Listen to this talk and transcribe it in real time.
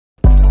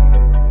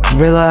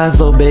Realize,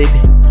 little baby,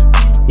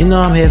 you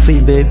know I'm here for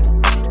you, baby.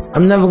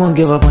 I'm never gonna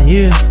give up on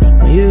you,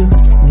 on you,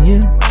 on you,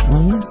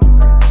 on you.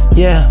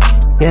 Yeah,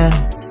 yeah,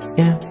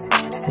 yeah,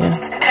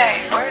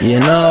 yeah. You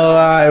know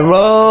I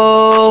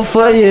roll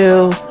for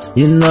you.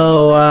 You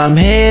know I'm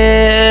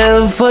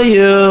here for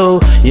you.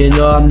 You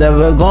know I'm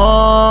never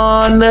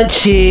gonna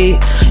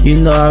cheat. You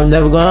know I'm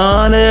never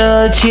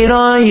gonna cheat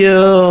on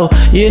you.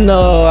 You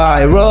know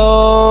I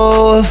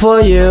roll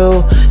for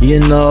you. You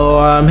know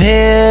I'm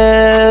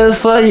here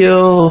for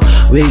you.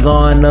 We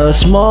gonna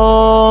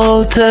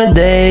smoke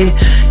today.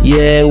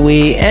 Yeah,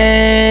 we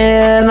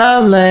in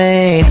our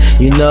lane.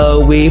 You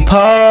know we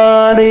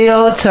party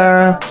all the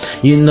time.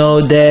 You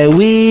know that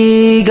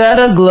we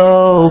gotta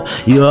glow.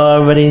 You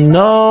already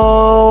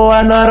know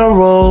I know how to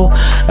roll.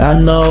 I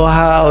know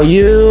how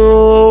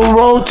you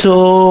roll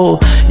too.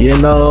 You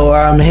know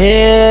I'm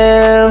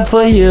here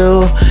for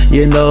you.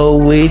 You know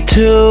we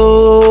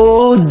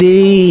too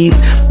deep.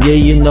 Yeah,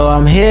 you know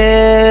I'm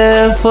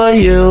here for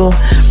you.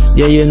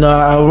 Yeah, you know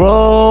I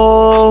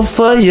roll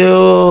for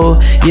you.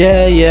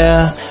 Yeah,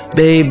 yeah,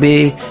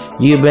 baby,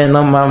 you been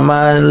on my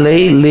mind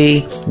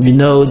lately. You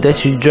know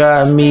that you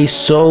drive me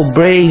so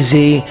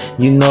crazy.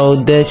 You know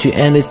that you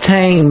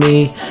entertain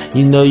me.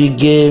 You know you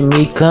give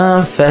me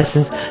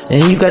confessions,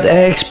 and you got the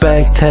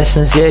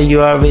expectations. Yeah,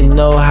 you already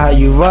know how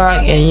you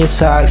rock in your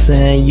socks,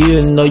 and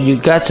you know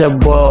you got your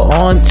bra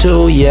on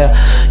too. Yeah,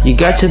 you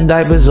got your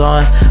diapers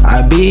on.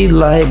 I be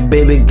like,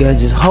 baby girl,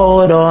 just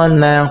hold on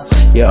now.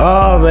 You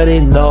already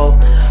know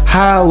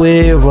how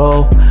we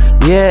roll.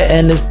 Yeah,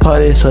 in this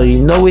party, so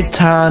you know we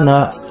turn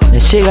up.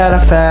 And she got a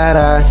fat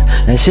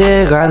ass, and she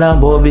got them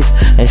boobies,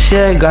 and she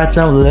got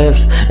them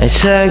lips, and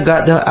she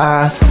got the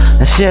eyes,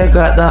 and she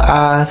got the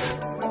eyes.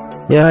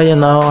 Yeah, you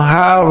know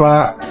how I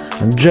rock.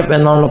 I'm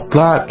dripping on the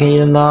block, and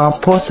you know I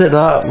posted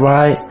up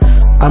right.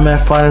 I'm in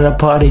front of the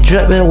party,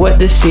 dripping with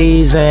the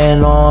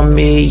season on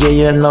me. Yeah,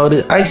 you know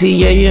this icy,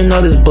 yeah, you know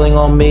this bling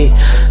on me.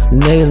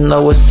 Niggas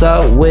know what's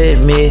up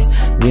with me.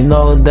 You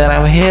know that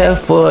I'm here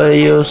for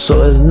you,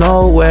 so it's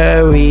no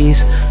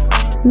worries.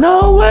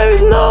 No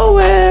worries, no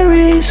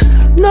worries.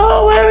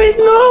 No worries,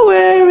 no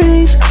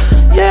worries.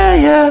 Yeah,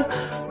 yeah.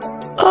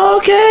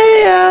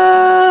 Okay,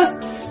 yeah.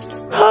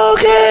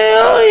 Okay,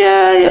 oh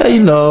yeah, yeah.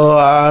 You know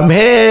I'm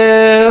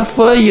here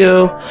for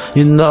you.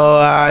 You know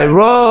I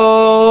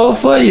roll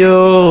for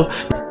you.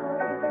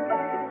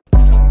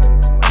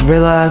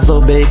 Realize,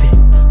 little baby,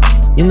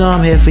 you know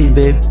I'm here for you,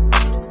 baby.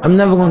 I'm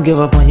never gonna give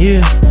up on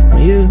you,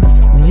 on you,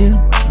 on you,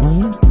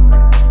 on you.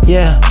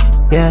 Yeah,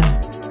 yeah,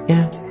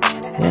 yeah,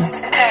 yeah.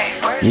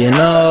 You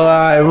know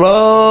I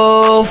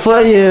roll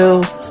for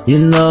you.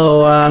 You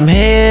know I'm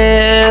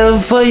here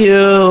for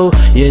you.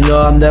 You know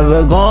I'm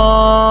never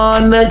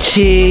gonna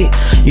cheat.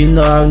 You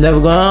know I'm never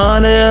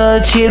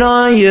gonna cheat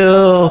on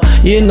you.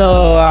 You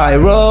know I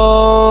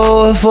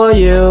roll for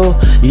you.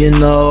 You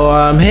know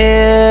I'm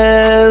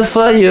here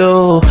for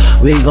you.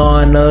 We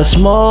gonna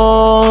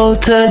smoke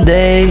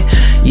today.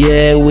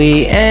 Yeah,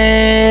 we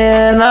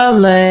in our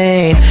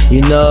lane.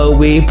 You know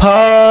we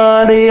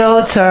party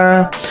all the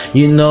time.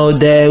 You know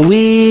that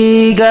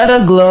we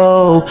gotta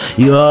glow.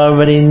 You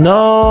already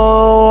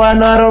know I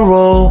know how to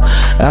roll.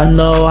 I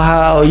know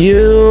how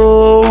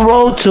you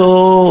roll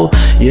too.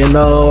 You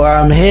know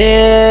I'm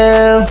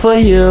here for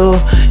you.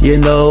 You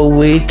know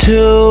we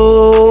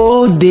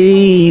too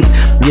deep.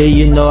 Yeah,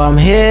 you know I'm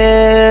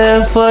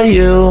here for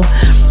you.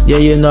 Yeah,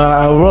 you know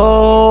I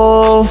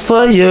roll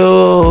for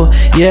you.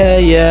 Yeah,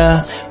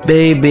 yeah,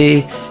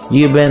 baby,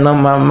 you been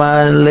on my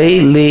mind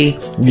lately.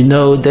 You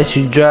know that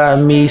you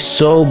drive me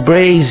so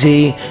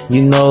crazy.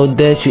 You know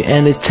that you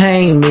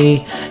entertain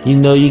me. You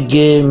know you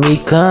give me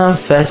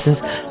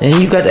confessions, and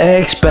you got the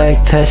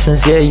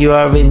expectations. Yeah, you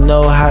already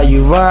know how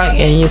you rock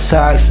in your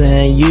socks,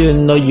 and you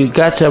know you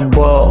got your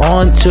bra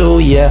on too.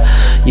 Yeah,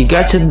 you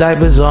got your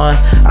diapers on.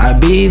 I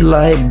be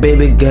like,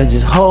 baby girl,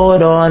 just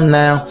hold on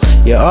now.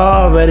 You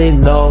already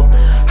know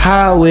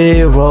how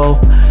we roll.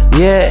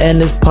 Yeah, in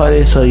this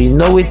party, so you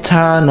know we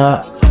turn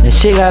up. And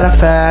she got a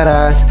fat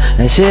ass,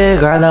 and she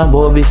got them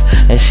boobies,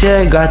 and she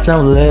got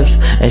them lips,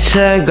 and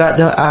she got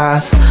the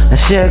eyes, and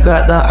she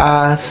got the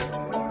eyes.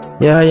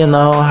 Yeah, you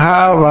know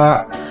how I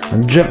rock.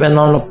 I'm dripping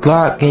on the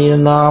block, and you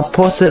know I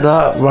posted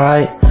up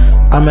right.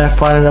 I'm in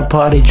front of the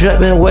party,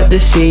 dripping with the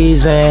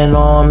season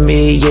on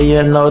me. Yeah,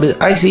 you know this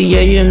icy, yeah,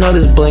 you know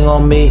this bling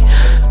on me.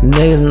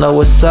 Niggas know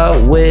what's up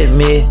with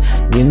me.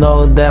 You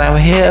know that I'm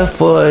here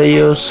for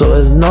you, so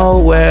it's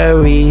no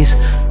worries.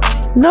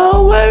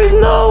 No worries,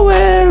 no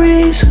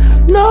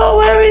worries. No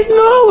worries,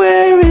 no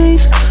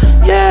worries.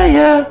 Yeah,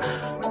 yeah.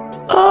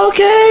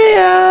 Okay,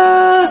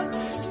 yeah.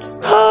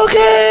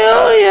 Okay,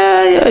 oh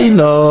yeah, yeah. You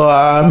know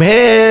I'm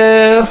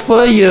here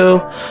for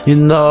you. You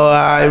know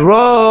I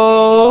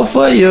roll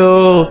for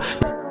you.